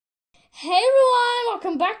Hey everyone,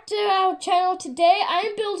 welcome back to our channel. Today I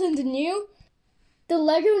am building the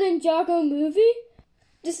Lego Ninjago movie.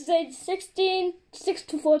 This is age 6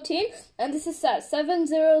 to 14, and this is set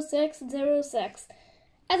 70606.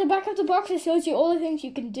 At the back of the box, it shows you all the things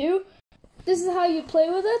you can do. This is how you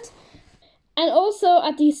play with it. And also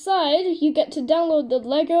at the side, you get to download the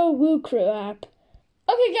Lego Woo Crew app.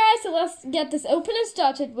 Okay guys, so let's get this open and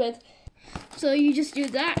started with. So you just do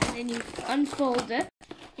that, and then you unfold it.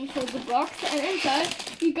 Unfold the box, and inside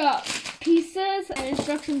you got pieces and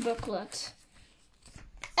instruction booklet.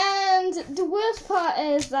 And the worst part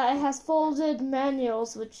is that it has folded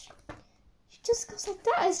manuals, which just goes like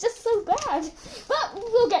that. It's just so bad, but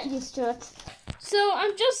we'll get used to it. So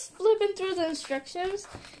I'm just flipping through the instructions.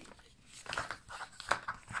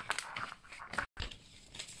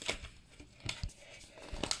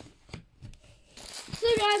 So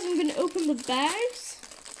guys, I'm going to open the bags.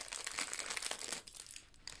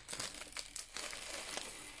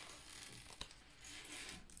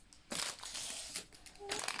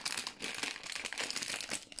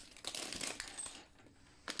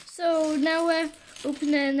 So now we're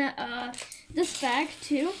opening this bag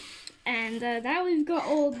too, and now we've got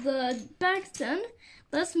all the bags done.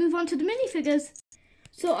 Let's move on to the minifigures.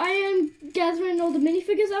 So I am gathering all the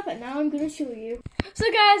minifigures up, and now I'm going to show you. So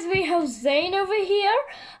guys, we have Zane over here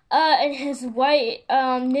in his white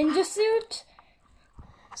ninja suit.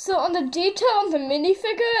 So on the detail on the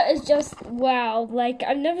minifigure is just wow, like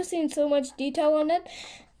I've never seen so much detail on it.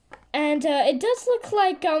 And it does look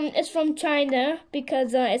like it's from China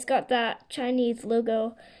because it's got that Chinese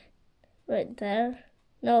logo right there.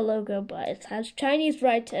 No logo, but it has Chinese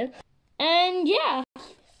writing. And yeah.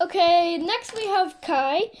 Okay, next we have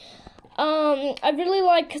Kai. I really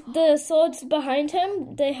like the swords behind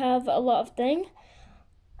him. They have a lot of things.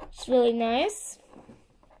 It's really nice.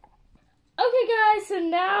 Okay guys, so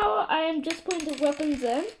now I am just putting the weapons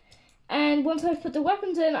in. And once I've put the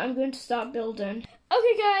weapons in, I'm going to start building.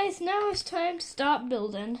 Okay guys, now it's time to start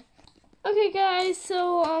building. Okay guys,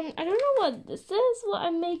 so I don't know what this is, what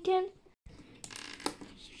I'm making.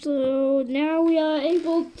 So now we are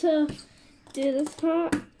able to do this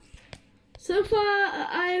part. So far,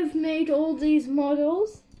 I've made all these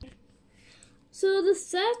models. So the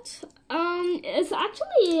set is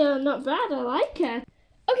actually not bad, I like it.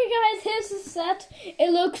 Okay guys, here's the set.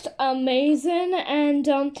 It looks amazing, and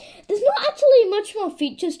there's not actually much more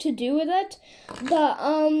features to do with it, but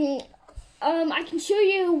I can show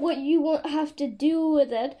you what you have to do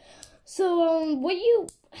with it. So what you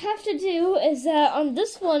have to do is on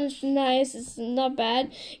this one, it's nice, it's not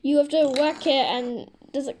bad. You have to whack it, and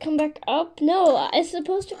does it come back up? No, it's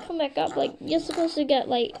supposed to come back up. Like you're supposed to get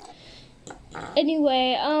like.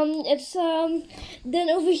 Anyway, it's then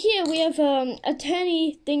over here we have a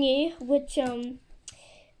tiny thingy, which is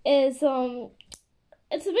it's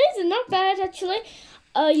amazing, not bad actually.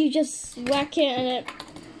 You just whack it and it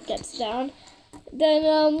gets down. Then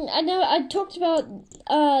I know I talked about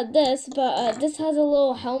this, but this has a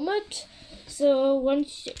little helmet, so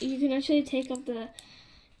once you can actually take off the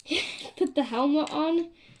put the helmet on.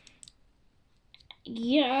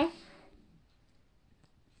 Yeah.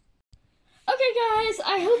 Okay guys,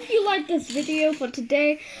 I hope you liked this video for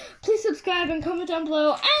today. Please subscribe and comment down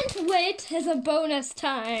below, and wait, here's a bonus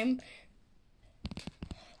time.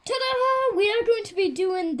 Ta-da! We are going to be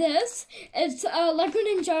doing this. It's a Lego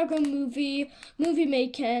Ninjago movie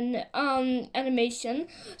making animation.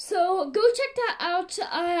 So go check that out.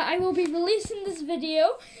 I will be releasing this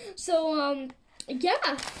video. So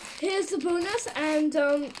yeah, here's the bonus, and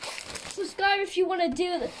subscribe if you want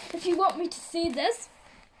me to see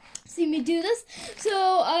me do this.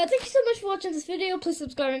 So thank you so much for watching this video. Please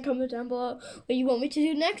subscribe and comment down below what you want me to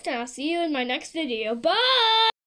do next, and I'll see you in my next video. Bye!